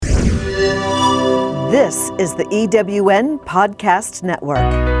This is the EWN Podcast Network.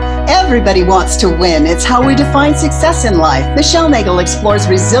 Everybody wants to win. It's how we define success in life. Michelle Nagel explores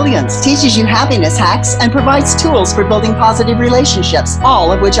resilience, teaches you happiness hacks, and provides tools for building positive relationships,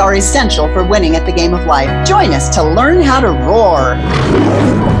 all of which are essential for winning at the game of life. Join us to learn how to roar.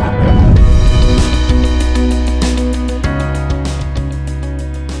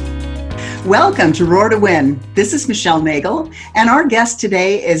 Welcome to Roar to Win. This is Michelle Nagel, and our guest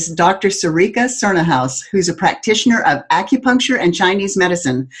today is Dr. Sarica Cernohous, who's a practitioner of acupuncture and Chinese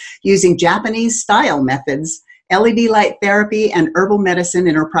medicine using Japanese-style methods, LED light therapy, and herbal medicine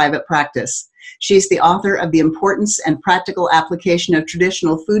in her private practice. She's the author of The Importance and Practical Application of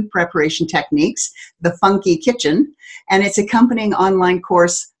Traditional Food Preparation Techniques, The Funky Kitchen, and its accompanying online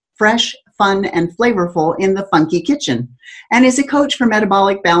course, Fresh, Fun, and Flavorful in the Funky Kitchen, and is a coach for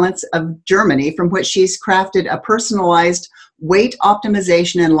Metabolic Balance of Germany, from which she's crafted a personalized weight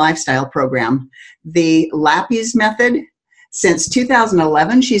optimization and lifestyle program, the Lapis Method. Since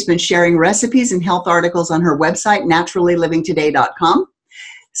 2011, she's been sharing recipes and health articles on her website, naturallylivingtoday.com.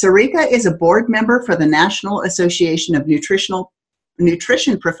 Sarica is a board member for the National Association of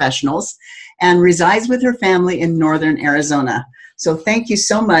Nutrition Professionals and resides with her family in northern Arizona. So thank you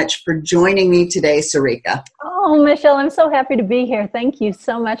so much for joining me today, Sarica. Oh, Michelle, I'm so happy to be here. Thank you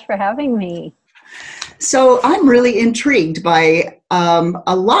so much for having me. So I'm really intrigued by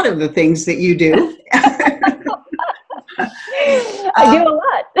a lot of the things that you do. I do a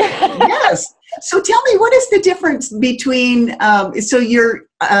lot. Yes. So tell me, what is the difference between, so you're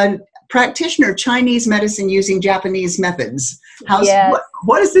a practitioner of Chinese medicine using Japanese methods. Yes.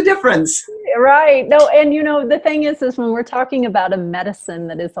 What is the difference? Right. No, and the thing is when we're talking about a medicine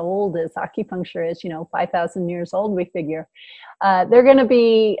that is old as acupuncture is, 5,000 years old, we figure, there are going to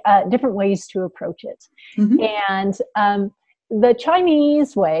be different ways to approach it. Mm-hmm. And the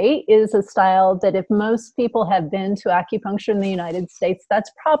Chinese way is a style that if most people have been to acupuncture in the United States,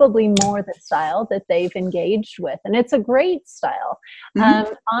 that's probably more the style that they've engaged with. And it's a great style.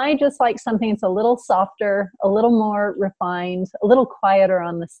 Mm-hmm. I just like something that's a little softer, a little more refined, a little quieter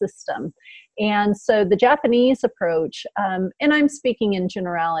on the system. And so the Japanese approach, and I'm speaking in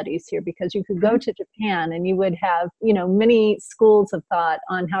generalities here because you could go to Japan and you would have, many schools of thought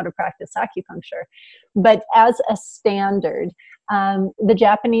on how to practice acupuncture. But as a standard, the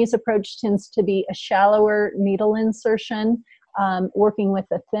Japanese approach tends to be a shallower needle insertion, working with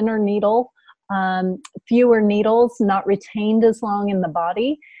a thinner needle, fewer needles, not retained as long in the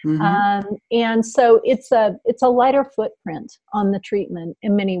body. Mm-hmm. And so it's a lighter footprint on the treatment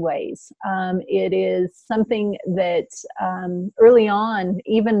in many ways. It is something that early on,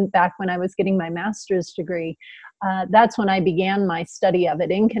 even back when I was getting my master's degree, that's when I began my study of it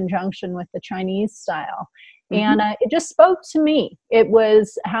in conjunction with the Chinese style. Mm-hmm. And it just spoke to me. It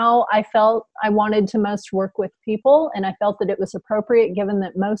was how I felt I wanted to most work with people. And I felt that it was appropriate given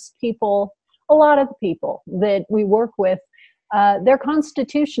that most people, a lot of people that we work with, their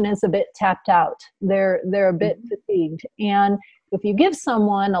constitution is a bit tapped out. They're a bit fatigued. And if you give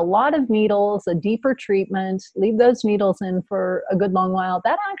someone a lot of needles, a deeper treatment, leave those needles in for a good long while,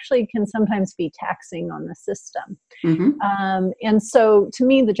 that actually can sometimes be taxing on the system. Mm-hmm. And so to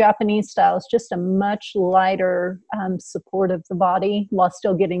me, the Japanese style is just a much lighter support of the body while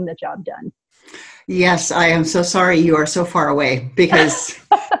still getting the job done. Yes, I am so sorry you are so far away because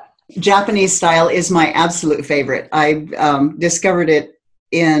Japanese style is my absolute favorite. I discovered it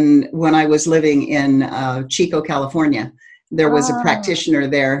when I was living in Chico, California. There was a practitioner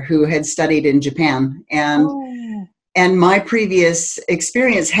there who had studied in Japan, and my previous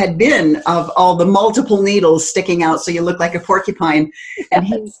experience had been of all the multiple needles sticking out so you look like a porcupine.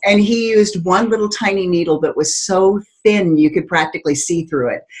 Yes. And he used one little tiny needle that was so thin you could practically see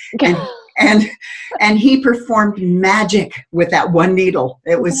through it. And he performed magic with that one needle.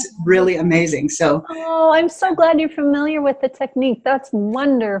 It was really amazing. So, I'm so glad you're familiar with the technique. That's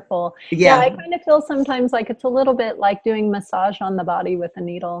wonderful. Yeah, I kind of feel sometimes like it's a little bit like doing massage on the body with a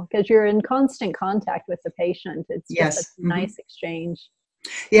needle because you're in constant contact with the patient. It's just a nice exchange.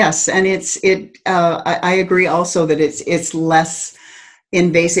 Yes, and I agree also that it's less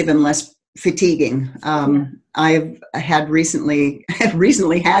invasive and less fatiguing. I've recently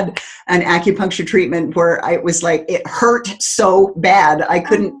had an acupuncture treatment where I was like, it hurt so bad. I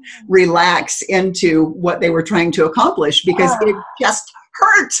couldn't relax into what they were trying to accomplish because it just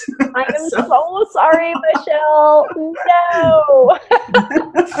hurt. I am so sorry, Michelle. No.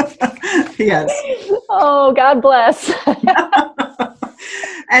 Yes. Oh, God bless.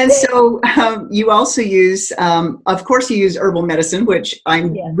 And so you also use, of course, you use herbal medicine, which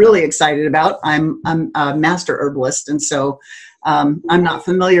I'm really excited about. I'm a master herbalist, and so I'm not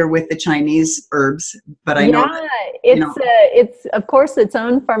familiar with the Chinese herbs, but I know that, it's of course its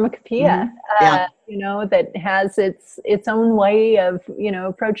own pharmacopoeia, yeah, that has its own way of,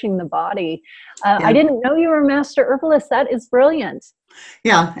 approaching the body. yeah. I didn't know you were a master herbalist. That is brilliant.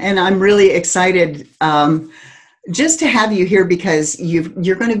 Yeah, and I'm really excited just to have you here because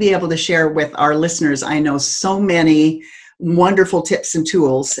you're going to be able to share with our listeners, I know, so many wonderful tips and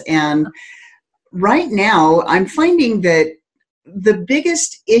tools. And right now, I'm finding that the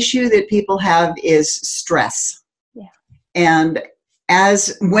biggest issue that people have is stress. Yeah. And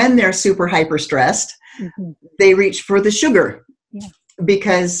when they're super hyper stressed, they reach for the sugar. Yeah.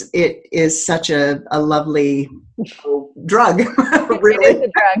 Because it is such a lovely drug, really. It is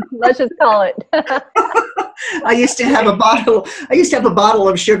a drug. Let's just call it. I used to have a bottle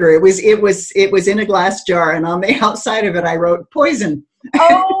of sugar. It was in a glass jar, and on the outside of it, I wrote poison.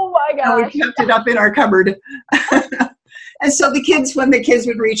 Oh my gosh! And we kept it up in our cupboard. And so when the kids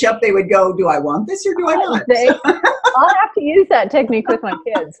would reach up, they would go, "Do I want this or do I not?" I'll have to use that technique with my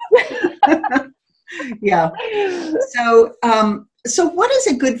kids. Yeah. So what is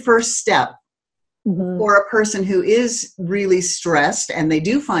a good first step for a person who is really stressed and they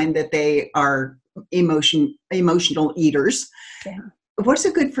do find that they are emotional eaters? Yeah. What's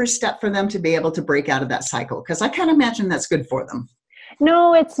a good first step for them to be able to break out of that cycle? Because I can't imagine that's good for them.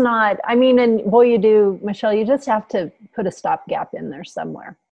 No, it's not. I mean, and boy, you do, Michelle, you just have to put a stopgap in there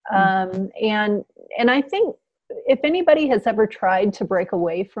somewhere. And I think if anybody has ever tried to break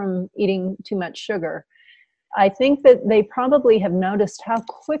away from eating too much sugar, I think that they probably have noticed how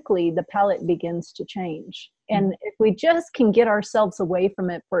quickly the palate begins to change. And if we just can get ourselves away from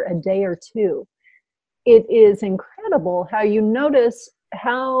it for a day or two, it is incredible how you notice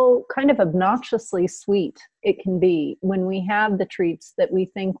how kind of obnoxiously sweet it can be when we have the treats that we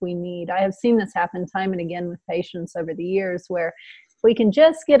think we need. I have seen this happen time and again with patients over the years, where if we can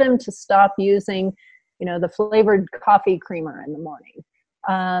just get them to stop using, the flavored coffee creamer in the morning,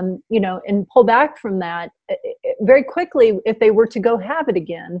 and pull back from that very quickly. If they were to go have it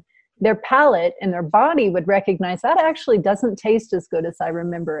again, their palate and their body would recognize that actually doesn't taste as good as I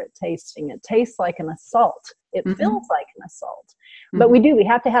remember it tasting. It tastes like an assault. It feels like an assault. But we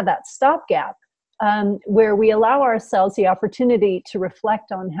have to have that stopgap where we allow ourselves the opportunity to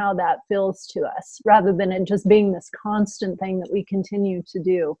reflect on how that feels to us, rather than it just being this constant thing that we continue to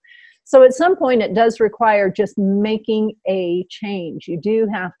do. So at some point, it does require just making a change. You do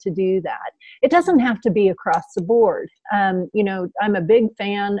have to do that. It doesn't have to be across the board. I'm a big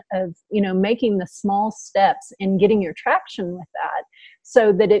fan of, making the small steps and getting your traction with that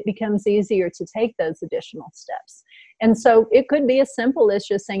so that it becomes easier to take those additional steps. And so it could be as simple as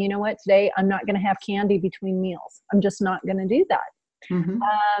just saying, you know what, today I'm not going to have candy between meals. I'm just not going to do that.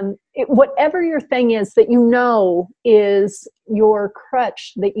 Whatever your thing is that is your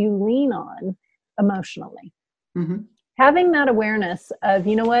crutch that you lean on emotionally, having that awareness of,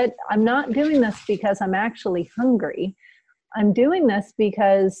 you know what, I'm not doing this because I'm actually hungry. I'm doing this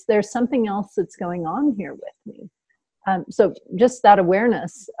because there's something else that's going on here with me. So just that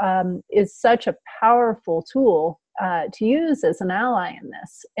awareness is such a powerful tool to use as an ally in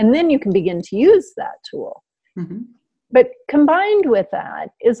this. And then you can begin to use that tool. But combined with that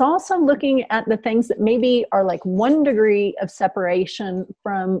is also looking at the things that maybe are like 1 degree of separation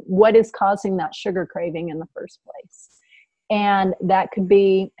from what is causing that sugar craving in the first place. And that could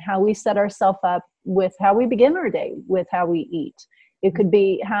be how we set ourselves up with how we begin our day, with how we eat. It could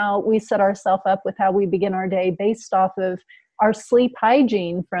be how we set ourselves up with how we begin our day based off of our sleep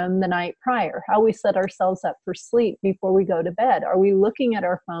hygiene from the night prior, how we set ourselves up for sleep before we go to bed. Are we looking at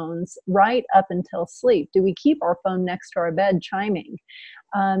our phones right up until sleep? Do we keep our phone next to our bed chiming?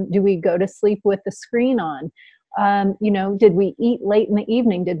 Do we go to sleep with the screen on? Did we eat late in the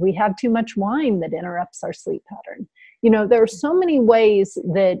evening? Did we have too much wine that interrupts our sleep pattern? There are so many ways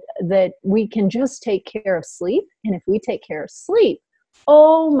that we can just take care of sleep. And if we take care of sleep,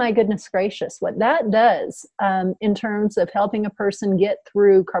 oh my goodness gracious, what that does in terms of helping a person get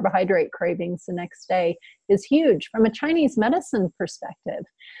through carbohydrate cravings the next day is huge. From a Chinese medicine perspective,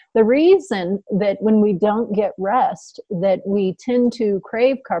 the reason that when we don't get rest, that we tend to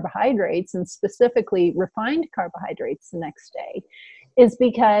crave carbohydrates, and specifically refined carbohydrates the next day, is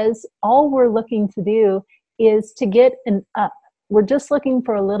because all we're looking to do is to get an up. We're just looking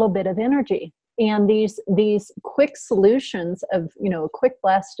for a little bit of energy. And these quick solutions of, a quick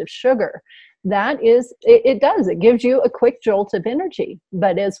blast of sugar, it gives you a quick jolt of energy.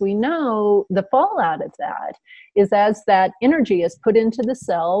 But as we know, the fallout of that is, as that energy is put into the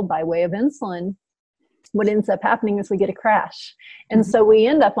cell by way of insulin, what ends up happening is we get a crash. And so we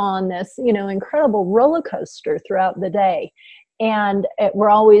end up on this, incredible roller coaster throughout the day. And we're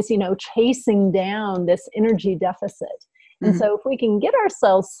always, chasing down this energy deficit. And so if we can get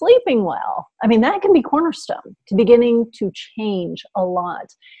ourselves sleeping well, I mean, that can be cornerstone to beginning to change a lot.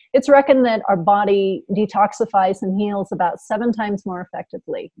 It's reckoned that our body detoxifies and heals about 7 times more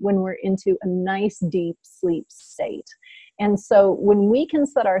effectively when we're into a nice deep sleep state. And so when we can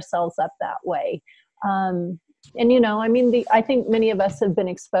set ourselves up that way, I think many of us have been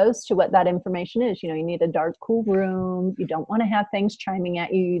exposed to what that information is. You need a dark, cool room. You don't want to have things chiming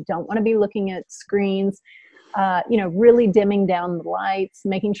at you. You don't want to be looking at screens. Really dimming down the lights,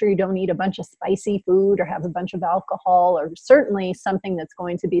 making sure you don't eat a bunch of spicy food or have a bunch of alcohol, or certainly something that's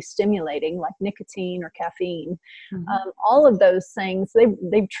going to be stimulating like nicotine or caffeine. All of those things,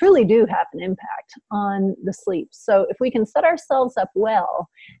 they truly do have an impact on the sleep. So if we can set ourselves up well,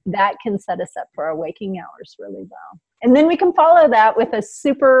 that can set us up for our waking hours really well. And then we can follow that with a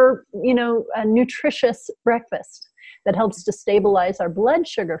super, a nutritious breakfast that helps to stabilize our blood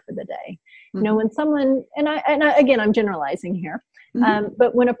sugar for the day. When someone, and again, I'm generalizing here,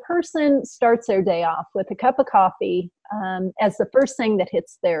 but when a person starts their day off with a cup of coffee as the first thing that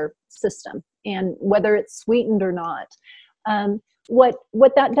hits their system, and whether it's sweetened or not, what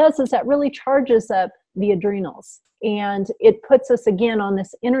that does is that really charges up the adrenals. And it puts us again on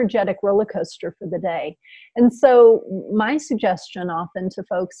this energetic roller coaster for the day. And so my suggestion often to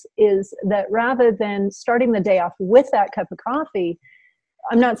folks is that rather than starting the day off with that cup of coffee,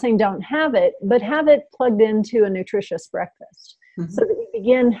 I'm not saying don't have it, but have it plugged into a nutritious breakfast so that we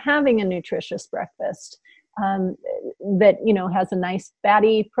begin having a nutritious breakfast that, has a nice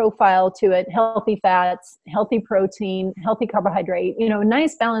fatty profile to it, healthy fats, healthy protein, healthy carbohydrate, a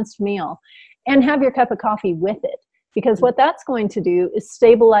nice balanced meal, and have your cup of coffee with it. Because what that's going to do is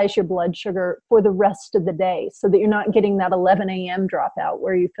stabilize your blood sugar for the rest of the day so that you're not getting that 11 a.m. dropout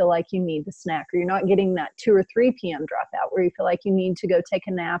where you feel like you need the snack, or you're not getting that 2 or 3 p.m. dropout where you feel like you need to go take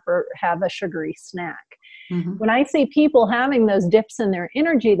a nap or have a sugary snack. When I see people having those dips in their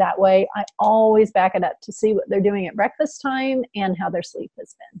energy that way, I always back it up to see what they're doing at breakfast time and how their sleep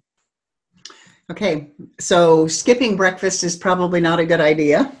has been. Okay, so skipping breakfast is probably not a good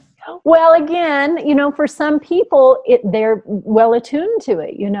idea. Well, again, for some people, they're well attuned to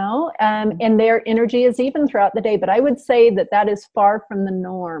it, and their energy is even throughout the day. But I would say that is far from the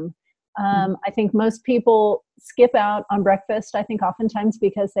norm. I think most people skip out on breakfast, I think oftentimes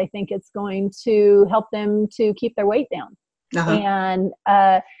because they think it's going to help them to keep their weight down. And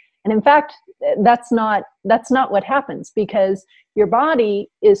in fact, that's not what happens, because your body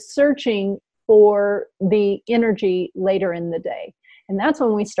is searching for the energy later in the day. And that's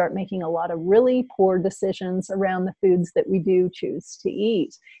when we start making a lot of really poor decisions around the foods that we do choose to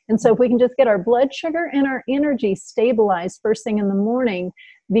eat. And so if we can just get our blood sugar and our energy stabilized first thing in the morning,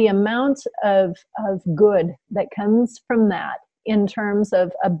 the amount of good that comes from that in terms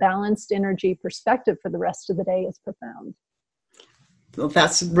of a balanced energy perspective for the rest of the day is profound. Well,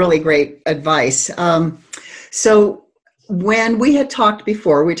 that's really great advice. So when we had talked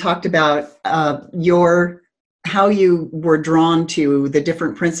before, we talked about how you were drawn to the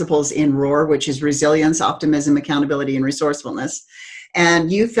different principles in ROAR, which is resilience, optimism, accountability, and resourcefulness.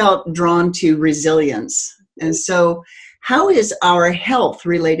 And you felt drawn to resilience. And so how is our health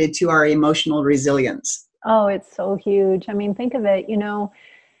related to our emotional resilience? Oh, it's so huge. I mean, think of it,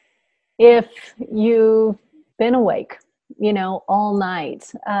 if you've been awake, all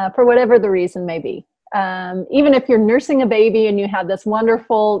night, for whatever the reason may be, even if you're nursing a baby and you have this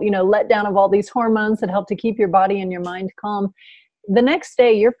wonderful, letdown of all these hormones that help to keep your body and your mind calm, the next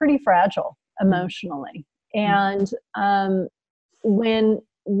day you're pretty fragile emotionally. And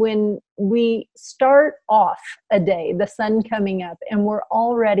when we start off a day, the sun coming up, and we're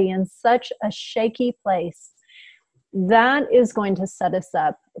already in such a shaky place, that is going to set us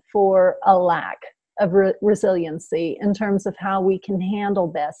up for a lack of resiliency in terms of how we can handle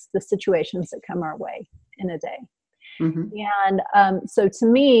best the situations that come our way in a day. And so to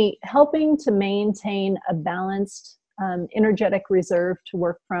me, helping to maintain a balanced energetic reserve to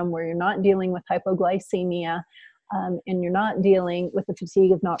work from, where you're not dealing with hypoglycemia and you're not dealing with the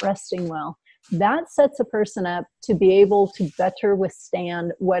fatigue of not resting well, that sets a person up to be able to better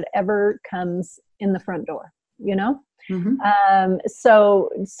withstand whatever comes in the front door,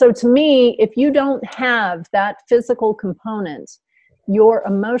 So to me, if you don't have that physical component, your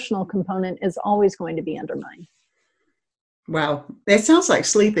emotional component is always going to be undermined. Wow. It sounds like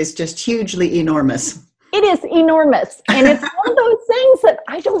sleep is just hugely enormous. It is enormous. And it's one of those things that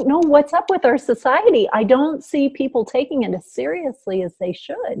I don't know what's up with our society. I don't see people taking it as seriously as they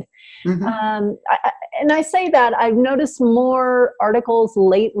should. and I say that I've noticed more articles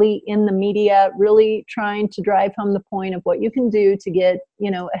lately in the media really trying to drive home the point of what you can do to get,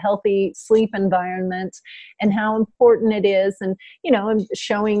 a healthy sleep environment and how important it is. And, and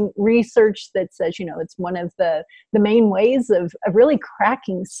showing research that says, it's one of the main ways of really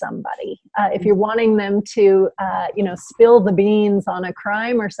cracking somebody. If you're wanting them to, spill the beans on a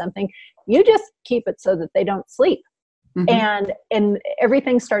crime or something, you just keep it so that they don't sleep. Mm-hmm. And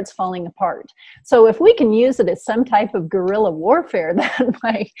everything starts falling apart. So if we can use it as some type of guerrilla warfare that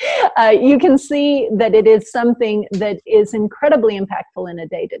way, you can see that it is something that is incredibly impactful in a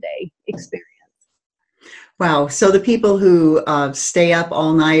day-to-day experience. Wow. So the people who stay up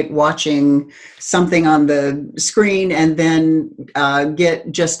all night watching something on the screen and then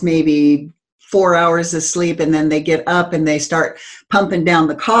get just maybe 4 hours of sleep, and then they get up and they start pumping down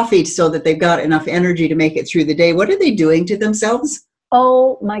the coffee so that they've got enough energy to make it through the day. What are they doing to themselves?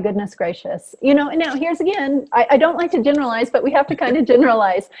 Oh my goodness gracious. Now here's again, I don't like to generalize, but we have to kind of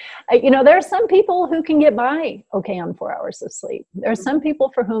generalize. There are some people who can get by okay on 4 hours of sleep. There are some people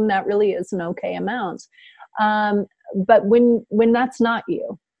for whom that really is an okay amount. But when that's not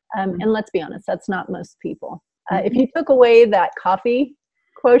you, and let's be honest, that's not most people. If you took away that coffee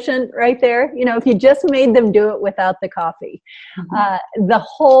quotient right there, if you just made them do it without the coffee, the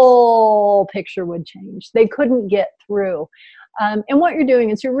whole picture would change. They couldn't get through. And what you're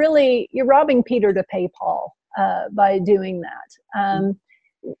doing is you're robbing Peter to pay Paul by doing that.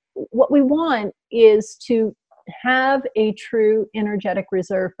 What we want is to have a true energetic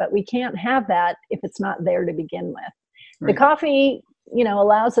reserve, but we can't have that if it's not there to begin with. Right. The coffee,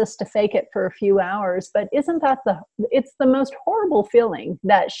 allows us to fake it for a few hours, but isn't that it's the most horrible feeling,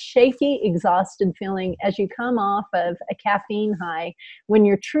 that shaky, exhausted feeling as you come off of a caffeine high when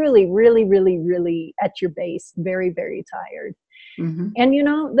you're truly, really, really, really at your base, very, very tired. Mm-hmm. And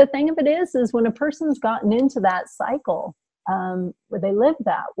the thing of it is when a person's gotten into that cycle, where they live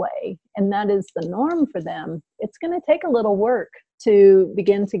that way, and that is the norm for them, it's going to take a little work to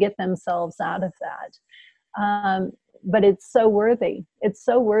begin to get themselves out of that. But it's so worthy. It's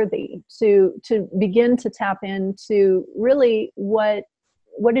so worthy to begin to tap into really what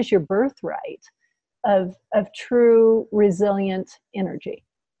is your birthright of true resilient energy.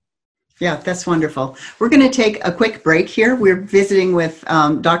 Yeah, that's wonderful. We're going to take a quick break here. We're visiting with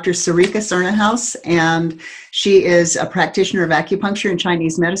Dr. Sarica Cernohous, and she is a practitioner of acupuncture and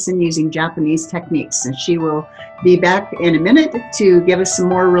Chinese medicine using Japanese techniques. And she will be back in a minute to give us some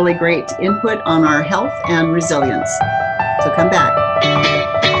more really great input on our health and resilience. So come back.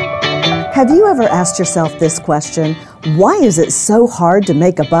 Have you ever asked yourself this question? Why is it so hard to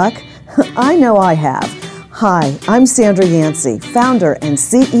make a buck? I know I have. Hi, I'm Sandra Yancey, founder and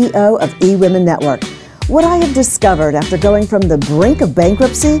CEO of eWomen Network. What I have discovered after going from the brink of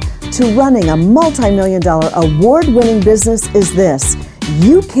bankruptcy to running a multi-million-dollar award-winning business is this: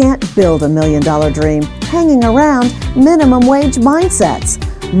 you can't build $1 million dream hanging around minimum wage mindsets.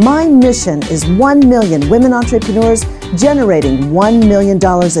 My mission is 1 million women entrepreneurs generating $1 million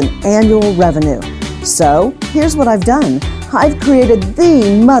in annual revenue. So here's what I've done. I've created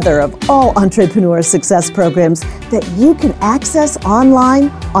the mother of all entrepreneur success programs that you can access online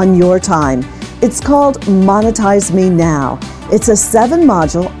on your time. It's called Monetize Me Now. It's a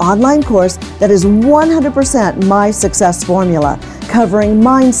 7-module online course that is 100% my success formula, covering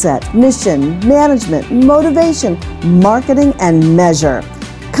mindset, mission, management, motivation, marketing, and measure.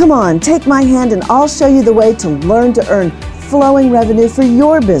 Come on, take my hand and I'll show you the way to learn to earn flowing revenue for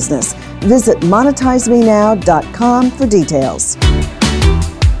your business. Visit monetizemenow.com for details.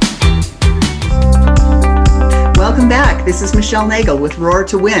 Welcome back. This is Michelle Nagel with Roar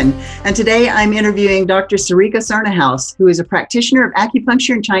to Win. And today I'm interviewing Dr. Sarica Cernohous, who is a practitioner of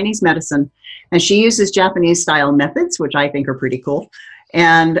acupuncture and Chinese medicine. And she uses Japanese style methods, which I think are pretty cool.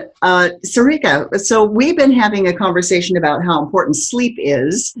 And Sarica, so we've been having a conversation about how important sleep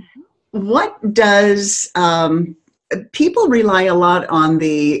is. What does people rely a lot on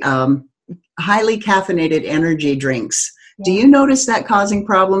the highly caffeinated energy drinks. Yeah. Do you notice that causing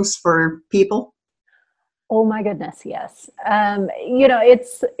problems for people? Oh my goodness, yes.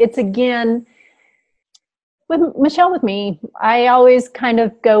 It's again, with Michelle, with me, I always kind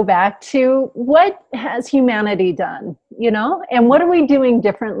of go back to what has humanity done, and what are we doing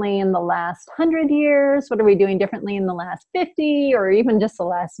differently in the last 100 years? What are we doing differently in the last 50 or even just the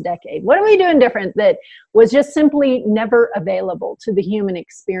last decade? What are we doing different that was just simply never available to the human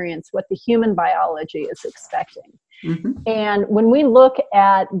experience, what the human biology is expecting? Mm-hmm. And when we look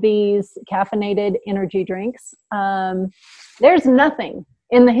at these caffeinated energy drinks, there's nothing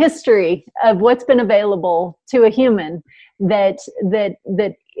in the history of what's been available to a human that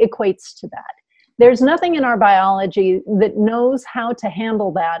equates to that. There's nothing in our biology that knows how to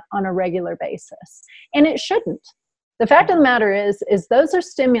handle that on a regular basis. And it shouldn't. The fact of the matter is those are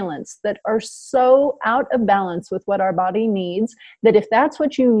stimulants that are so out of balance with what our body needs that if that's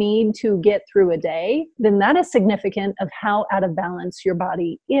what you need to get through a day, then that is significant of how out of balance your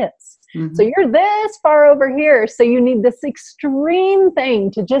body is. Mm-hmm. So you're this far over here, so you need this extreme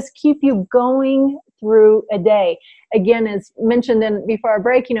thing to just keep you going through a day. Again, as mentioned before our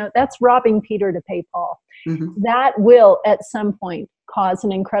break, that's robbing Peter to pay Paul. Mm-hmm. That will at some point cause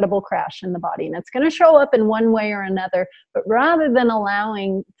an incredible crash in the body. And it's going to show up in one way or another. But rather than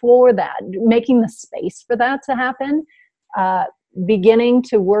allowing for that, making the space for that to happen, beginning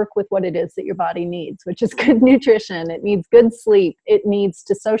to work with what it is that your body needs, which is good nutrition. It needs good sleep. It needs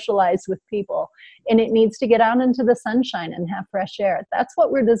to socialize with people. And it needs to get out into the sunshine and have fresh air. That's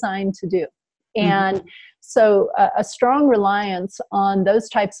what we're designed to do. And mm-hmm. So a strong reliance on those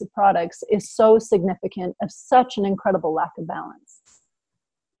types of products is so significant of such an incredible lack of balance.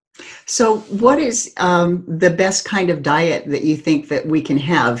 So what is the best kind of diet that you think that we can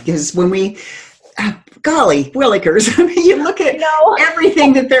have? Because when golly, willikers, I mean, you look at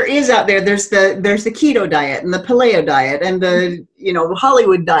everything that there is out there. There's the keto diet and the paleo diet and the,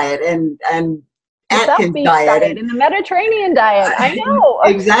 Hollywood diet and Atkins diet and the Mediterranean diet. I know.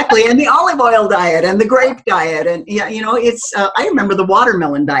 Exactly. And the olive oil diet and the grape diet. And it's, I remember the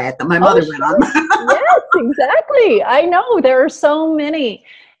watermelon diet that my mother went on. Yes, exactly. I know there are so many.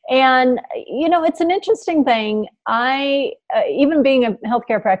 And, it's an interesting thing. I, even being a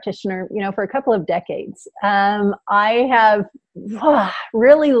healthcare practitioner, for a couple of decades, I have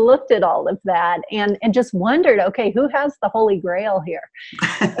really looked at all of that and just wondered, okay, who has the Holy Grail here?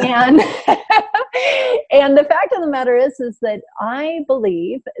 And, and the fact of the matter is that I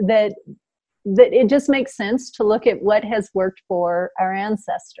believe that it just makes sense to look at what has worked for our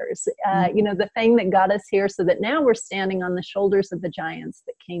ancestors. Mm-hmm. The thing that got us here so that now we're standing on the shoulders of the giants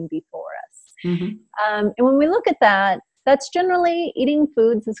that came before us. Mm-hmm. And when we look at that, that's generally eating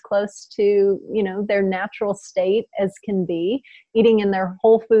foods as close to, their natural state as can be, eating in their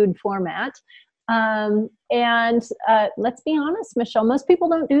whole food format. And let's be honest, Michelle, most people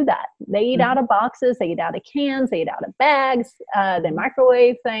don't do that. They eat mm-hmm. out of boxes, they eat out of cans, they eat out of bags, they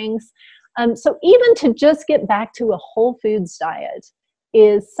microwave things. So even to just get back to a whole foods diet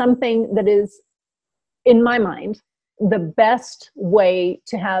is something that is, in my mind, the best way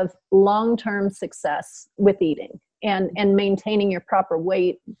to have long-term success with eating and maintaining your proper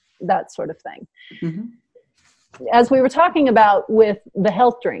weight, that sort of thing. Mm-hmm. As we were talking about with the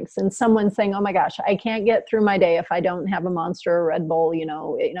health drinks and someone saying, oh my gosh, I can't get through my day if I don't have a Monster or Red Bull, 2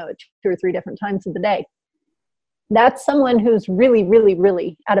 or 3 different times of the day. That's someone who's really, really,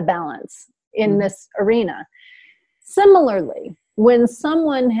 really out of balance in this arena. Similarly, when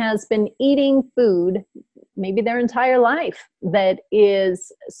someone has been eating food, maybe their entire life, that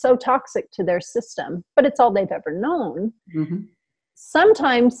is so toxic to their system, but it's all they've ever known, mm-hmm.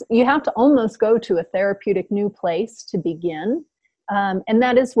 sometimes you have to almost go to a therapeutic new place to begin. And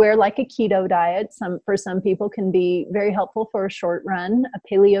that is where, like a keto diet, for some people can be very helpful for a short run.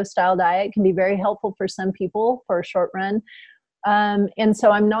 A paleo style diet can be very helpful for some people for a short run. And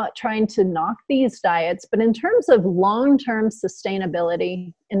so I'm not trying to knock these diets, but in terms of long-term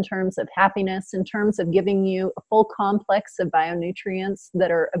sustainability, in terms of happiness, in terms of giving you a full complex of bionutrients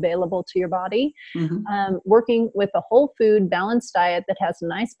that are available to your body, mm-hmm. Working with a whole food balanced diet that has a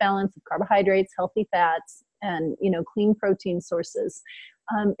nice balance of carbohydrates, healthy fats, and clean protein sources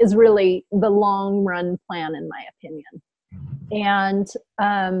is really the long run plan, in my opinion.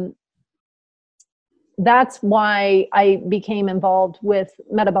 And that's why I became involved with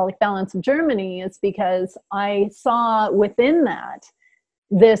Metabolic Balance of Germany, is because I saw within that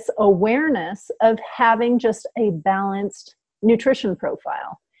this awareness of having just a balanced nutrition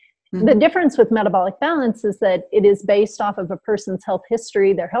profile. Mm-hmm. The difference with metabolic balance is that it is based off of a person's health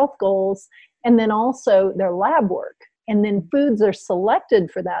history, their health goals, and then also their lab work. And then foods are selected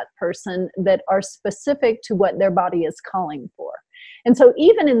for that person that are specific to what their body is calling for. And so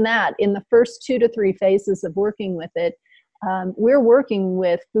even in that, in the first 2 to 3 phases of working with it, we're working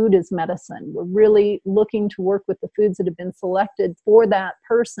with food as medicine. We're really looking to work with the foods that have been selected for that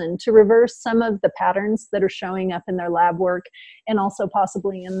person to reverse some of the patterns that are showing up in their lab work and also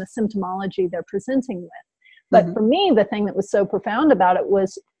possibly in the symptomology they're presenting with. But mm-hmm. for me, the thing that was so profound about it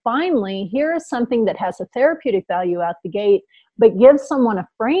was, finally, here is something that has a therapeutic value out the gate, but gives someone a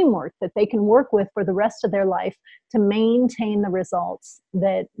framework that they can work with for the rest of their life to maintain the results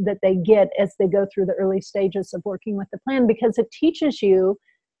that they get as they go through the early stages of working with the plan, because it teaches your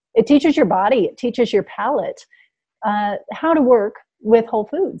body, it teaches your palate how to work with whole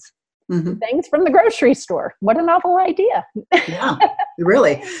foods. things from the grocery store. What a novel idea. Yeah,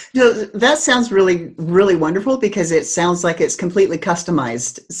 really. That sounds really, really wonderful, because it sounds like it's completely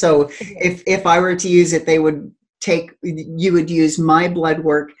customized. So if I were to use it, you would use my blood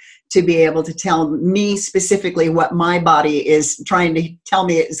work to be able to tell me specifically what my body is trying to tell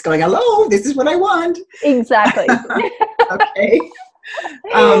me. It's going, hello, this is what I want. Exactly. Okay.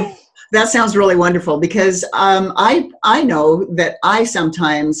 That sounds really wonderful, because I know that I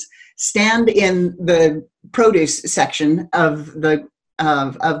sometimes stand in the produce section of the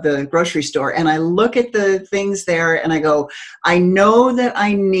grocery store, and I look at the things there and I go, I know that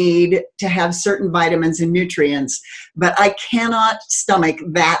I need to have certain vitamins and nutrients, but I cannot stomach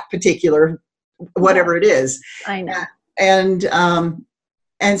that particular whatever it is. I know. And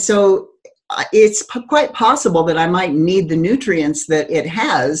so it's quite possible that I might need the nutrients that it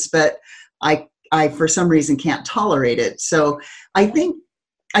has, but I for some reason can't tolerate it. So I think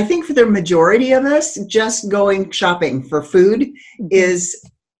for the majority of us, just going shopping for food is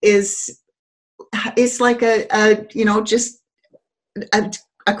it's like just a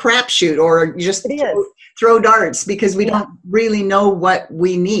crapshoot, or just throw darts, because we don't really know what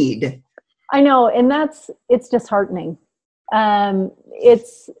we need. I know, and it's disheartening.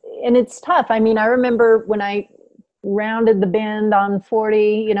 It's tough. I mean, I remember when I rounded the bend on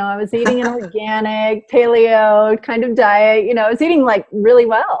 40, I was eating an organic paleo kind of diet. I was eating like really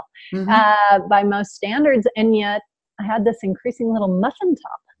well by most standards. And yet I had this increasing little muffin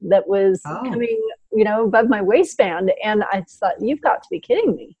top that was coming, above my waistband. And I thought, you've got to be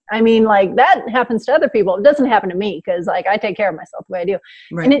kidding me. I mean, like, that happens to other people. It doesn't happen to me, because like I take care of myself the way I do.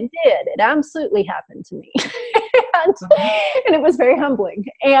 Right. And it did. It absolutely happened to me. and it was very humbling.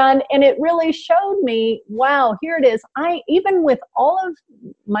 And it really showed me, wow, here it is. Even with all of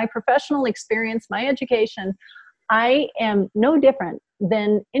my professional experience, my education, I am no different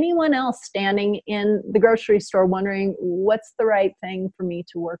than anyone else standing in the grocery store wondering what's the right thing for me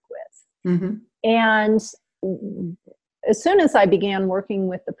to work with. Mm-hmm. And as soon as I began working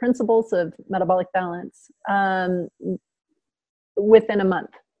with the principles of metabolic balance, within a month,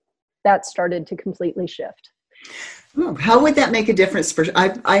 that started to completely shift. How would that make a difference?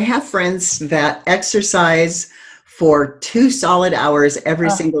 I have friends that exercise for 2 solid hours every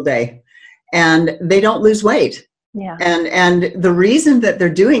single day, and they don't lose weight. Yeah. And the reason that they're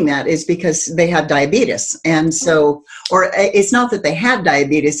doing that is because they have diabetes. And so, or it's not that they have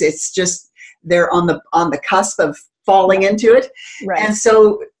diabetes, it's just they're on the cusp of falling into it. Right. And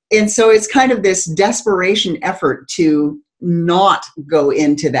so it's kind of this desperation effort to not go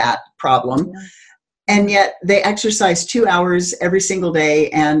into that problem. Yeah. And yet they exercise 2 hours every single day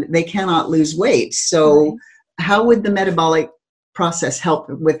and they cannot lose weight. So how would the metabolic process help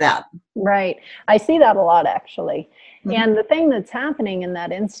with that? Right. I see that a lot, actually. Mm-hmm. And the thing that's happening in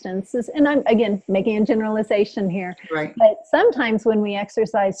that instance is, and I'm, again, making a generalization here, right, but sometimes when we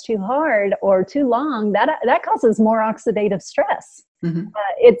exercise too hard or too long, that causes more oxidative stress. Mm-hmm.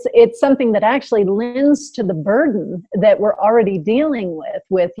 It's something that actually lends to the burden that we're already dealing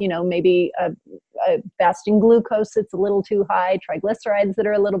with maybe a fasting glucose that's a little too high, triglycerides that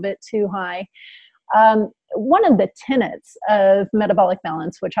are a little bit too high. One of the tenets of metabolic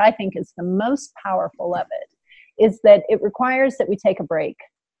balance, which I think is the most powerful of it, is that it requires that we take a break.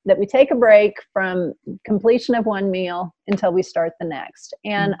 That we take a break from completion of one meal until we start the next.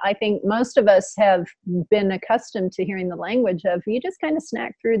 And I think most of us have been accustomed to hearing the language of, you just kind of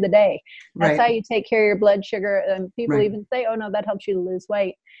snack through the day. That's how you take care of your blood sugar. And people even say, oh no, that helps you to lose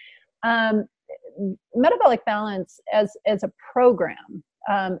weight. Metabolic balance as a program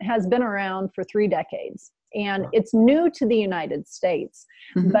has been around for 3 decades. And it's new to the United States,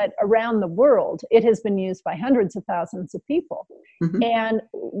 but around the world, it has been used by hundreds of thousands of people. And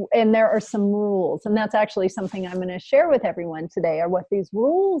there are some rules, and that's actually something I'm going to share with everyone today, are what these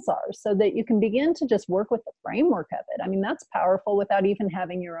rules are, so that you can begin to just work with the framework of it. I mean, that's powerful without even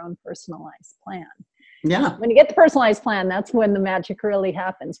having your own personalized plan. Yeah. When you get the personalized plan, that's when the magic really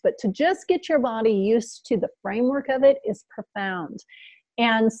happens. But to just get your body used to the framework of it is profound.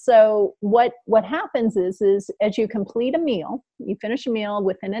 And so what happens is as you complete a meal, you finish a meal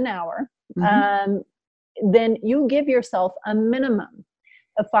within an hour, then you give yourself a minimum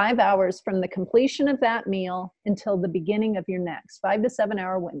of 5 hours from the completion of that meal until the beginning of your next 5 to 7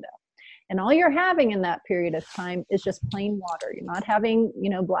 hour window. And all you're having in that period of time is just plain water. You're not having,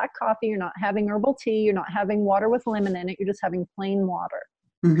 black coffee. You're not having herbal tea. You're not having water with lemon in it. You're just having plain water.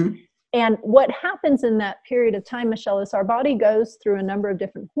 Mm-hmm. And what happens in that period of time, Michelle, is our body goes through a number of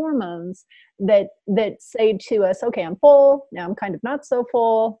different hormones that say to us, okay, I'm full. Now I'm kind of not so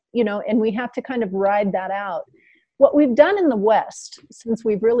full, and we have to kind of ride that out. what we've done in the West, since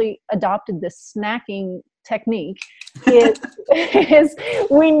we've really adopted this snacking technique, is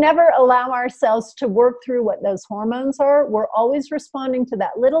we never allow ourselves to work through what those hormones are. We're always responding to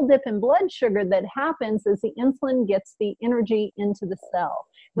that little dip in blood sugar that happens as the insulin gets the energy into the cell.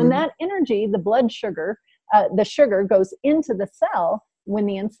 When that energy, the blood sugar, the sugar goes into the cell, when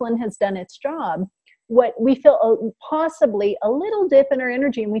the insulin has done its job, what we feel possibly a little dip in our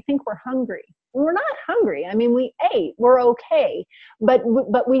energy, and we think we're hungry. We're not hungry. I mean, we ate, we're okay, but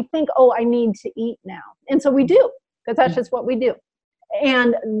we think, oh, I need to eat now. And so we do, because that's just what we do.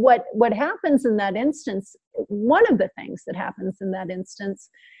 And what happens in that instance, one of the things that happens in that instance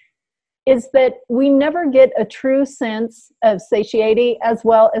is that we never get a true sense of satiety as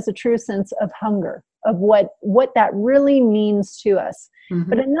well as a true sense of hunger, of what that really means to us.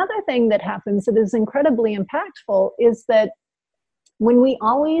 But another thing that happens that is incredibly impactful is that when we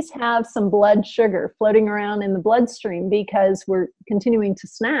always have some blood sugar floating around in the bloodstream because we're continuing to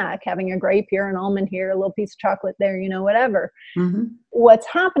snack, having a grape here, an almond here, a little piece of chocolate there, whatever. What's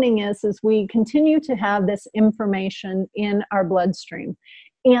happening is we continue to have this information in our bloodstream.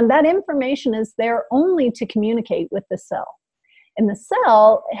 And that information is there only to communicate with the cell. And the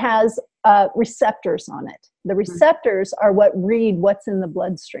cell has receptors on it. The receptors are what read what's in the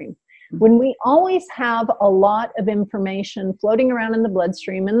bloodstream. When we always have a lot of information floating around in the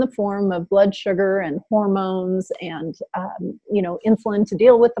bloodstream in the form of blood sugar and hormones and, insulin to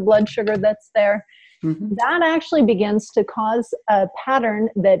deal with the blood sugar that's there, that actually begins to cause a pattern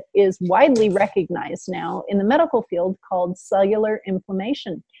that is widely recognized now in the medical field called cellular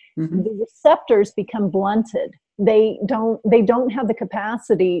inflammation. The receptors become blunted. They don't have the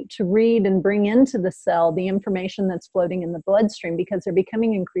capacity to read and bring into the cell the information that's floating in the bloodstream because they're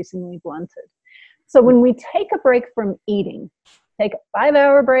becoming increasingly blunted. So when we take a break from eating, take a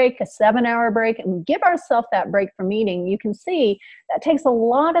 5-hour break, a 7-hour break, and give ourselves that break from eating, you can see that takes a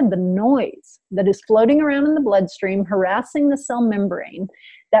lot of the noise that is floating around in the bloodstream, harassing the cell membrane.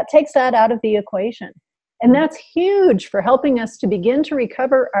 That takes that out of the equation. And that's huge for helping us to begin to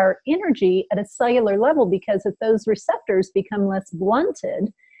recover our energy at a cellular level, because if those receptors become less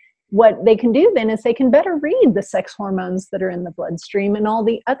blunted, what they can do then is they can better read the sex hormones that are in the bloodstream and all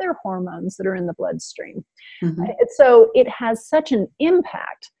the other hormones that are in the bloodstream. So it has such an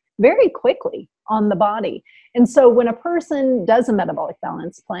impact very quickly on the body. And so when a person does a metabolic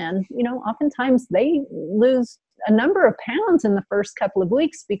balance plan, oftentimes they lose a number of pounds in the first couple of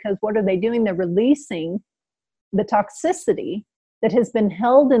weeks, because what are they doing? They're releasing the toxicity that has been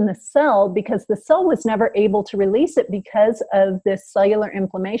held in the cell because the cell was never able to release it because of this cellular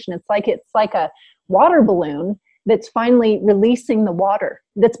inflammation. It's like a water balloon that's finally releasing the water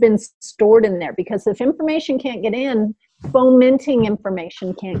that's been stored in there, because if information can't get in, fomenting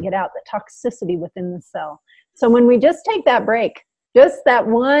information can't get out, the toxicity within the cell. So when we just take that break, just that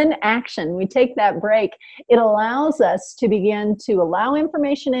one action, we take that break, it allows us to begin to allow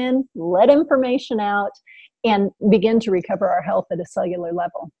information in, let information out, and begin to recover our health at a cellular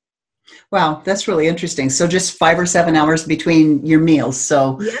level. Wow, that's really interesting. So just 5 or 7 hours between your meals.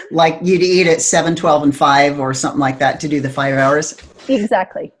 So like you'd eat at 7, 12, and 5 or something like that to do the 5 hours.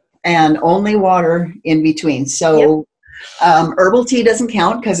 Exactly. And only water in between. So herbal tea doesn't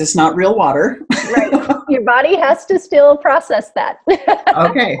count because it's not real water. Right. Your body has to still process that.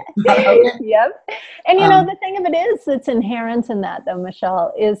 Okay. Yep. And the thing of it is that's inherent in that, though,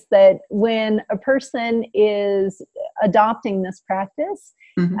 Michelle, is that when a person is adopting this practice,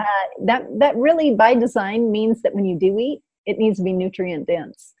 that really by design means that when you do eat, it needs to be nutrient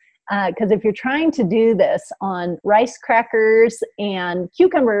dense. Because if you're trying to do this on rice crackers and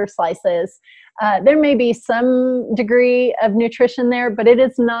cucumber slices, there may be some degree of nutrition there, but it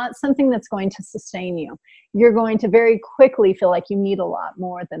is not something that's going to sustain you. You're going to very quickly feel like you need a lot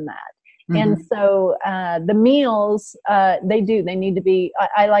more than that. And so the meals, they need to be,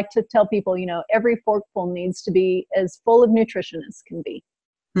 I like to tell people, every forkful needs to be as full of nutrition as can be.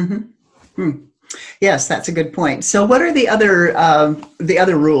 Yes, that's a good point. So what are the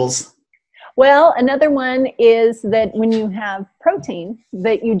other rules? Well, another one is that when you have protein,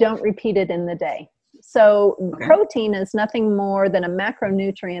 that you don't repeat it in the day. So protein is nothing more than a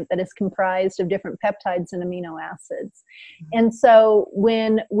macronutrient that is comprised of different peptides and amino acids. And so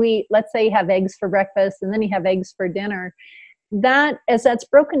when we, let's say, have eggs for breakfast and then you have eggs for dinner, as that's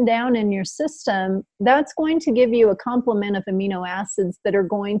broken down in your system, that's going to give you a complement of amino acids that are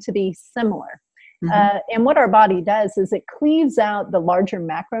going to be similar. And what our body does is it cleaves out the larger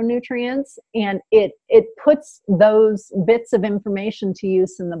macronutrients, and it puts those bits of information to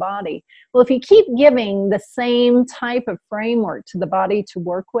use in the body. Well, if you keep giving the same type of framework to the body to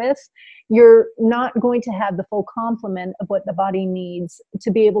work with, you're not going to have the full complement of what the body needs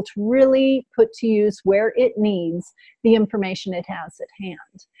to be able to really put to use where it needs the information it has at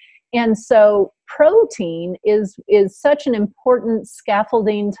hand. And so protein is such an important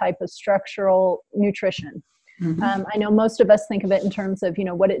scaffolding type of structural nutrition. I know most of us think of it in terms of,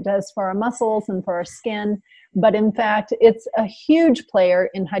 what it does for our muscles and for our skin, but in fact, it's a huge player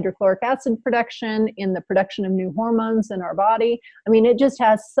in hydrochloric acid production, in the production of new hormones in our body. I mean, it just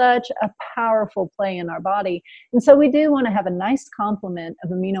has such a powerful play in our body. And so we do want to have a nice complement of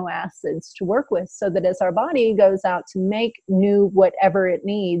amino acids to work with, so that as our body goes out to make new whatever it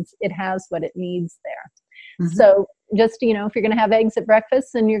needs, it has what it needs there. So just, if you're going to have eggs at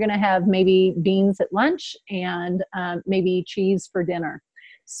breakfast, then you're going to have maybe beans at lunch and maybe cheese for dinner.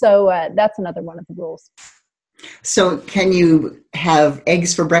 So that's another one of the rules. So can you have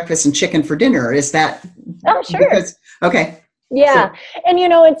eggs for breakfast and chicken for dinner? Is that? Oh, sure. Okay. Yeah. And,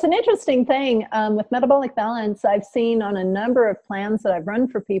 it's an interesting thing with metabolic balance. I've seen on a number of plans that I've run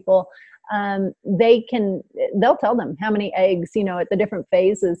for people, they'll tell them how many eggs, at the different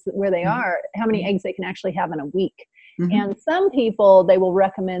phases where they are, how many eggs they can actually have in a week. And some people, they will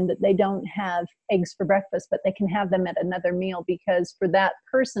recommend that they don't have eggs for breakfast, but they can have them at another meal, because for that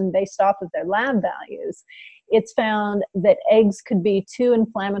person, based off of their lab values, it's found that eggs could be too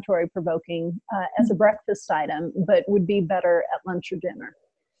inflammatory provoking as a breakfast item, but would be better at lunch or dinner.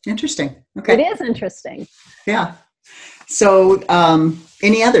 Interesting. Okay. It is interesting. Yeah. So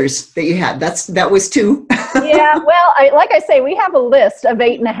any others that you had? That was 2. Yeah. Well, like I say, we have a list of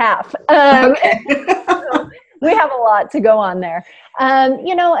 8.5. Okay. We have a lot to go on there.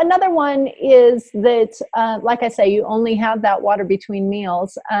 Another one is that, like I say, you only have that water between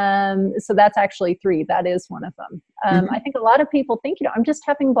meals. So that's actually 3. That is one of them. I think a lot of people think, I'm just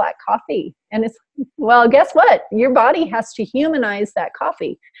having black coffee. And it's, well, guess what? Your body has to humanize that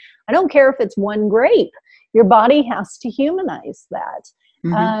coffee. I don't care if it's one grape. Your body has to humanize that.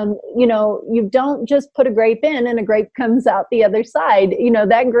 You don't just put a grape in and a grape comes out the other side.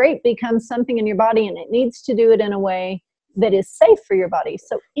 That grape becomes something in your body, and it needs to do it in a way that is safe for your body.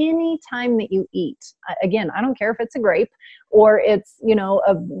 So any time that you eat, again, I don't care if it's a grape or it's,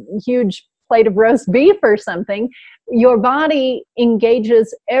 a huge plate of roast beef or something, your body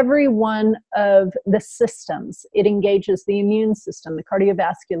engages every one of the systems. It engages the immune system, the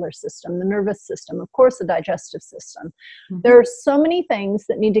cardiovascular system, the nervous system, of course, the digestive system. There are so many things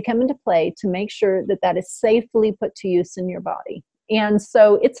that need to come into play to make sure that that is safely put to use in your body. And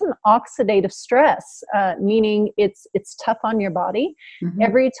so it's an oxidative stress, meaning it's tough on your body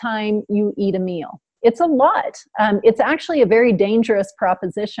every time you eat a meal. It's a lot. It's actually a very dangerous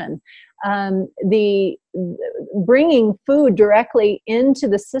proposition. The bringing food directly into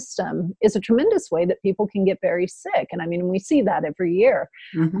the system is a tremendous way that people can get very sick. And I mean, we see that every year.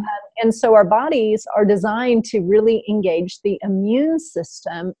 And so our bodies are designed to really engage the immune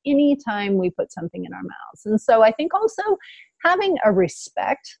system anytime we put something in our mouths. And so I think also having a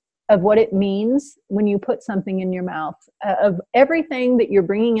respect of what it means when you put something in your mouth, of everything that you're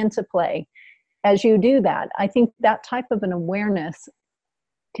bringing into play. As you do that, I think that type of an awareness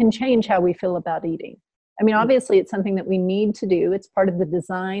can change how we feel about eating. I mean, obviously, it's something that we need to do. It's part of the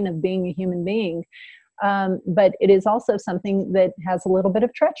design of being a human being. But it is also something that has a little bit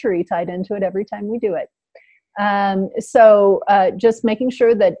of treachery tied into it every time we do it. So just making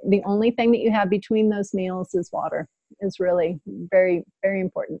sure that the only thing that you have between those meals is water is really very, very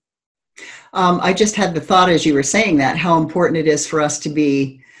important. I just had the thought as you were saying that, how important it is for us to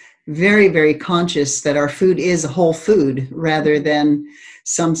be very, very conscious that our food is a whole food rather than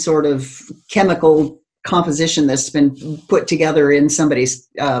some sort of chemical composition that's been put together in somebody's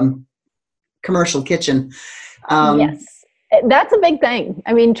commercial kitchen. Yes, that's a big thing.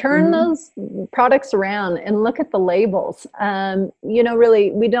 I mean, turn those products around and look at the labels.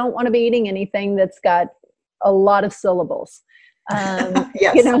 Really, we don't want to be eating anything that's got a lot of syllables.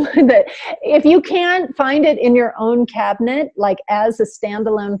 Yes. That if you can't find it in your own cabinet, like as a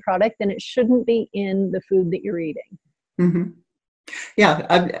standalone product, then it shouldn't be in the food that you're eating.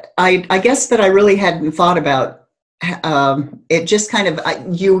 Yeah, I guess that I really hadn't thought about it. Just kind of,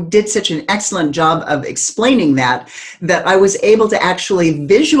 you did such an excellent job of explaining that I was able to actually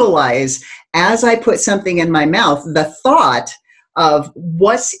visualize as I put something in my mouth, the thought of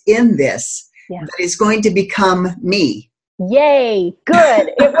what's in this that is going to become me. Yay,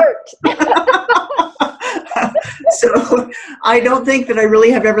 good, it worked. So I don't think that I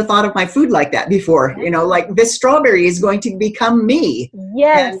really have ever thought of my food like that before. Like this strawberry is going to become me.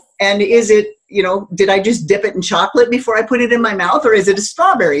 Yes. And is it, did I just dip it in chocolate before I put it in my mouth, or is it a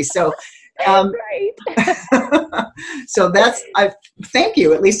strawberry? So, right. so thank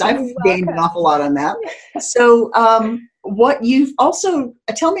you. At least I've gained an awful lot on that. So, what you've also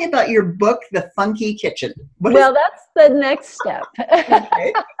tell me about your book, The Funky Kitchen. Well, that's the next step.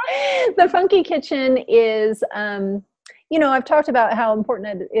 Okay. The Funky Kitchen is, I've talked about how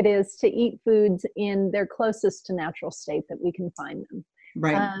important it is to eat foods in their closest to natural state that we can find them.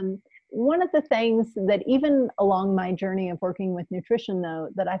 Right. One of the things that even along my journey of working with nutrition, though,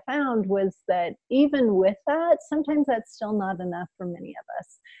 that I found was that even with that, sometimes that's still not enough for many of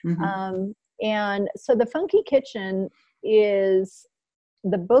us. Mm-hmm. And so The Funky Kitchen is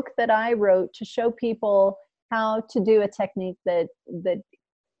the book that I wrote to show people how to do a technique that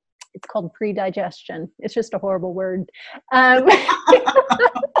it's called pre-digestion. It's just a horrible word.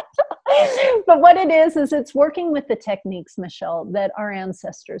 But what it is it's working with the techniques, Michelle, that our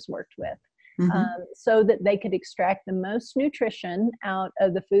ancestors worked with. Mm-hmm. So that they could extract the most nutrition out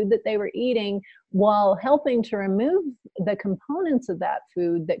of the food that they were eating while helping to remove the components of that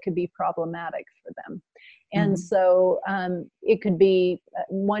food that could be problematic for them. And so it could be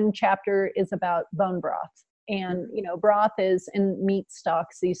one chapter is about bone broth. And, broth is in meat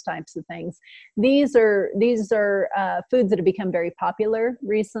stocks, these types of things. These are foods that have become very popular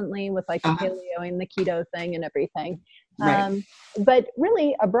recently with like the paleo and the keto thing and everything. Right. But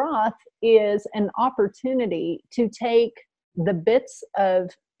really a broth is an opportunity to take the bits of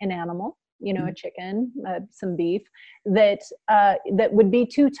an animal, a chicken, some beef, that would be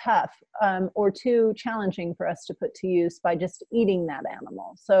too tough or too challenging for us to put to use by just eating that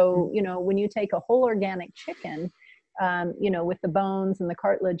animal. So, when you take a whole organic chicken, with the bones and the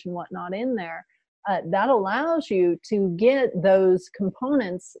cartilage and whatnot in there, that allows you to get those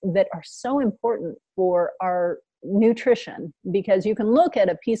components that are so important for our nutrition, because you can look at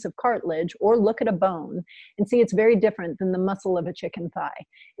a piece of cartilage or look at a bone and see it's very different than the muscle of a chicken thigh.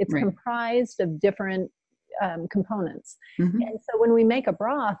 It's comprised of different components. Mm-hmm. And so when we make a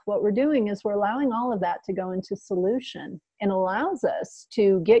broth, what we're doing is we're allowing all of that to go into solution and allows us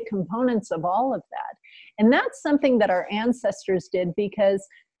to get components of all of that. And that's something that our ancestors did because,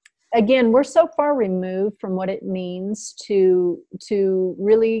 again, we're so far removed from what it means to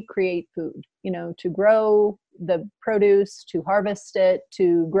really create food, to grow the produce, to harvest it,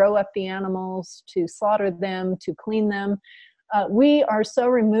 to grow up the animals, to slaughter them, to clean them. We are so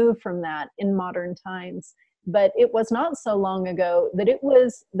removed from that in modern times. But it was not so long ago that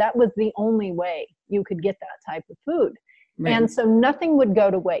that was the only way you could get that type of food. Right. And so nothing would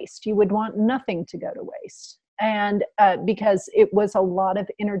go to waste. You would want nothing to go to waste. And because it was a lot of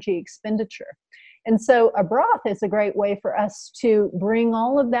energy expenditure. And so a broth is a great way for us to bring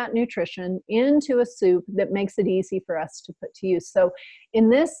all of that nutrition into a soup that makes it easy for us to put to use. So in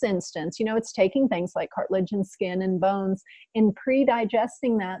this instance, it's taking things like cartilage and skin and bones and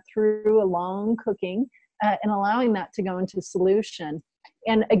pre-digesting that through a long cooking and allowing that to go into solution.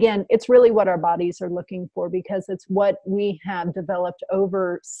 And again, it's really what our bodies are looking for because it's what we have developed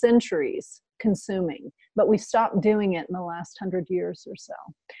over centuries consuming, but we stopped doing it in the last 100 years or so.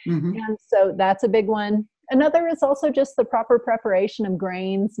 Mm-hmm. And so that's a big one. Another is also just the proper preparation of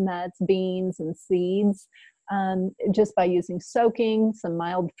grains, nuts, beans, and seeds, just by using soaking, some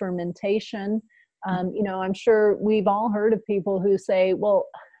mild fermentation. I'm sure we've all heard of people who say, well,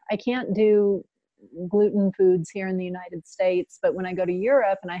 I can't do gluten foods here in the United States, but when I go to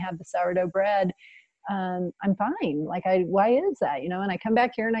Europe and I have the sourdough bread, I'm fine. Like, why is that? And I come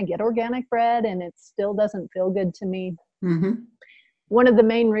back here and I get organic bread and it still doesn't feel good to me. Mm-hmm. One of the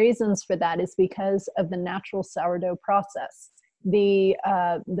main reasons for that is because of the natural sourdough process. The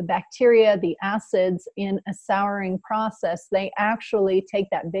bacteria, the acids in a souring process, they actually take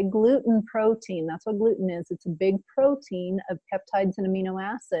that big gluten protein. That's what gluten is. It's a big protein of peptides and amino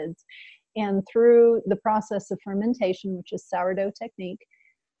acids. And through the process of fermentation, which is sourdough technique,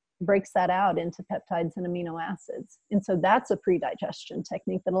 breaks that out into peptides and amino acids. And so that's a pre-digestion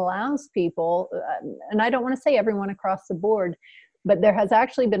technique that allows people, and I don't want to say everyone across the board, but there has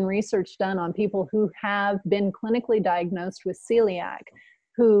actually been research done on people who have been clinically diagnosed with celiac,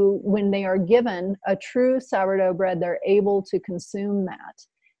 who, when they are given a true sourdough bread, they're able to consume that.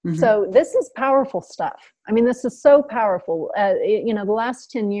 Mm-hmm. So this is powerful stuff. I mean, this is so powerful. The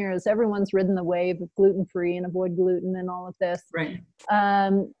last 10 years, everyone's ridden the wave of gluten-free and avoid gluten and all of this. Right.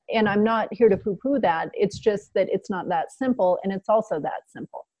 And I'm not here to poo-poo that. It's just that it's not that simple. And it's also that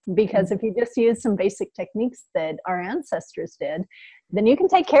simple. Because if you just use some basic techniques that our ancestors did, then you can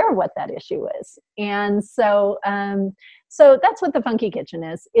take care of what that issue is. And so, so that's what the Funky Kitchen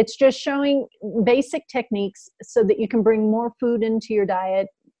is. It's just showing basic techniques so that you can bring more food into your diet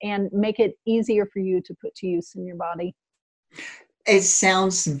and make it easier for you to put to use in your body. It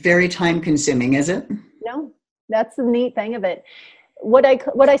sounds very time consuming, is it? No, that's the neat thing of it. What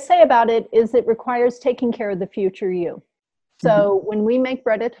I say about it is it requires taking care of the future you. So when we make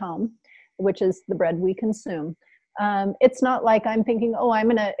bread at home, which is the bread we consume, it's not like I'm thinking, oh, I'm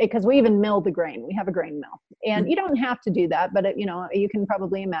going to, because we even mill the grain. We have a grain mill. And you don't have to do that, but you know, you can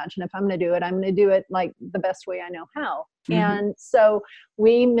probably imagine if I'm going to do it, I'm going to do it like the best way I know how. And so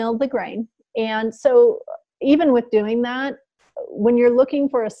we mill the grain. And so even with doing that, when you're looking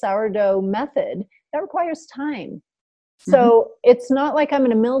for a sourdough method, that requires time. So it's not like I'm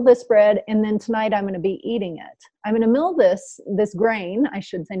going to mill this bread and then tonight I'm going to be eating it. I'm going to mill this grain, I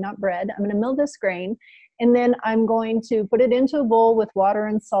should say, not bread. I'm going to mill this grain, and then I'm going to put it into a bowl with water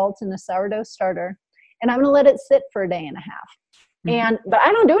and salt and a sourdough starter, and I'm going to let it sit for a day and a half. But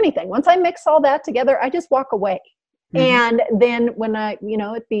I don't do anything. Once I mix all that together, I just walk away. And then when I, you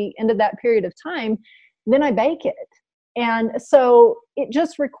know, at the end of that period of time, then I bake it. And so it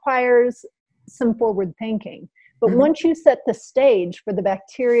just requires some forward thinking. But once you set the stage for the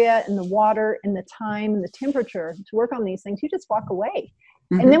bacteria and the water and the time and the temperature to work on these things, you just walk away.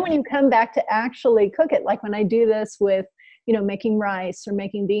 And then when you come back to actually cook it, like when I do this with, you know, making rice or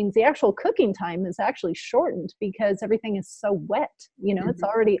making beans, the actual cooking time is actually shortened because everything is so wet, you know, it's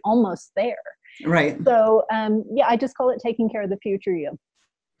already almost there. Right. So, yeah, I just call it taking care of the future you.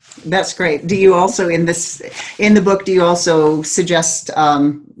 That's great. Do you also in the book, do you also suggest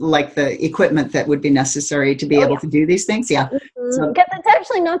like the equipment that would be necessary to be able to do these things? Yeah. So, because it's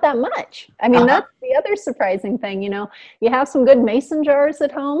actually not that much. I mean, that's the other surprising thing, you know, you have some good mason jars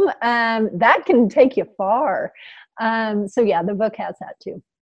at home, that can take you far. So yeah, the book has that too.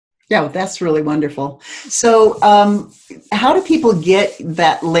 Yeah, that's really wonderful. So how do people get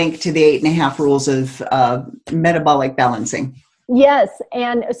that link to the 8.5 rules of metabolic balancing? Yes.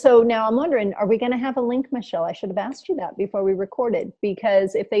 And so now I'm wondering, are we going to have a link, Michelle? I should have asked you that before we recorded,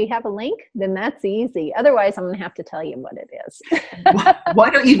 because if they have a link, then that's easy. Otherwise, I'm going to have to tell you what it is. Why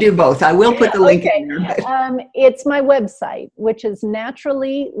don't you do both? I will put the link in there. It's my website, which is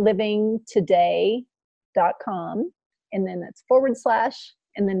naturallylivingtoday.com. And then it's /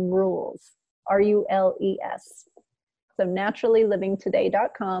 and then rules, RULES. So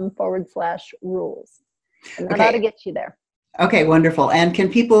naturallylivingtoday.com / rules. And that ought to get you there. Okay, wonderful. And can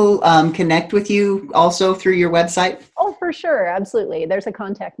people connect with you also through your website? Oh, for sure. Absolutely. There's a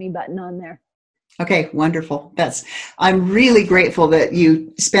contact me button on there. Okay, wonderful. I'm really grateful that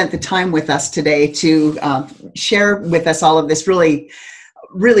you spent the time with us today to share with us all of this really,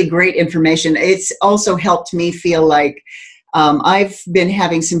 really great information. It's also helped me feel like I've been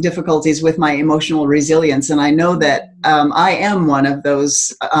having some difficulties with my emotional resilience, and I know that I am one of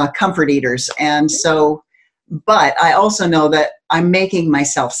those comfort eaters. And so, but I also know that I'm making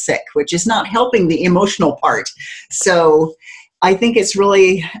myself sick, which is not helping the emotional part. So I think it's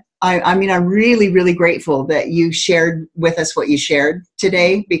really, I'm really, really grateful that you shared with us what you shared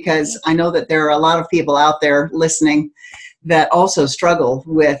today, because I know that there are a lot of people out there listening that also struggle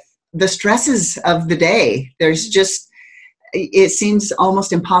with the stresses of the day. There's just, it seems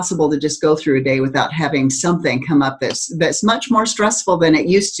almost impossible to just go through a day without having something come up that's much more stressful than it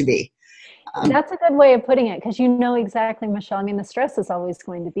used to be. That's a good way of putting it, because you know exactly, Michelle. I mean, the stress is always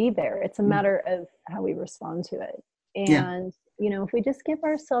going to be there. It's a matter of how we respond to it. And, you know, if we just give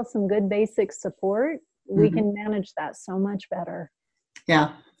ourselves some good basic support, we can manage that so much better.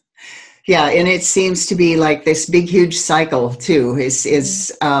 Yeah. Yeah. And it seems to be like this big, huge cycle too,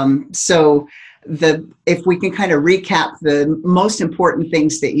 so if we can kind of recap the most important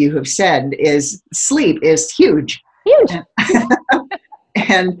things that you have said, is sleep is huge. Huge.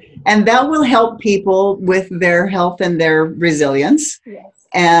 And that will help people with their health and their resilience. Yes.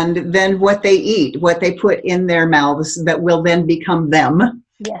 And then what they eat, what they put in their mouths that will then become them,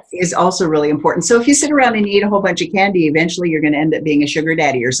 is also really important. So if you sit around and eat a whole bunch of candy, eventually you're going to end up being a sugar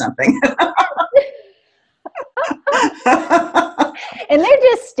daddy or something. And they're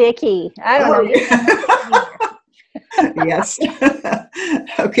just sticky. I don't know. Yes.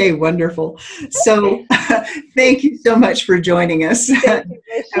 Okay, wonderful. So thank you so much for joining us. Thank you,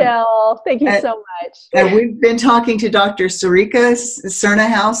 Michelle. Thank you so much. And we've been talking to Dr. Sarica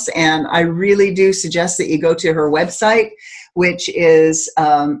Cernohous, and I really do suggest that you go to her website, which is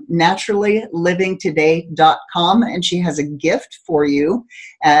naturallylivingtoday.com, and she has a gift for you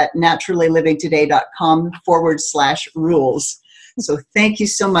at naturallylivingtoday.com / rules. So thank you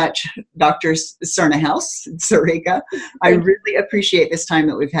so much, Dr. Cernohous, Sarica. I really appreciate this time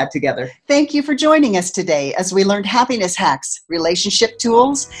that we've had together. Thank you for joining us today as we learned happiness hacks, relationship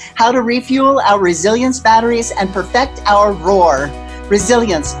tools, how to refuel our resilience batteries, and perfect our roar.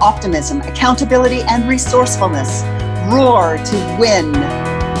 Resilience, optimism, accountability, and resourcefulness. Roar to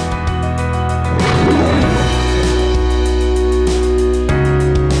win.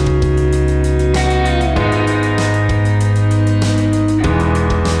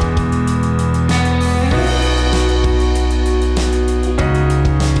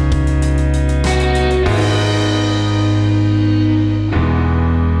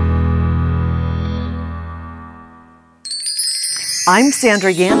 I'm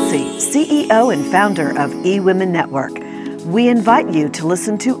Sandra Yancey, CEO and founder of eWomen Network. We invite you to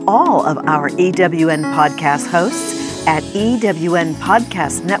listen to all of our EWN podcast hosts at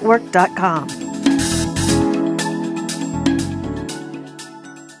ewnpodcastnetwork.com.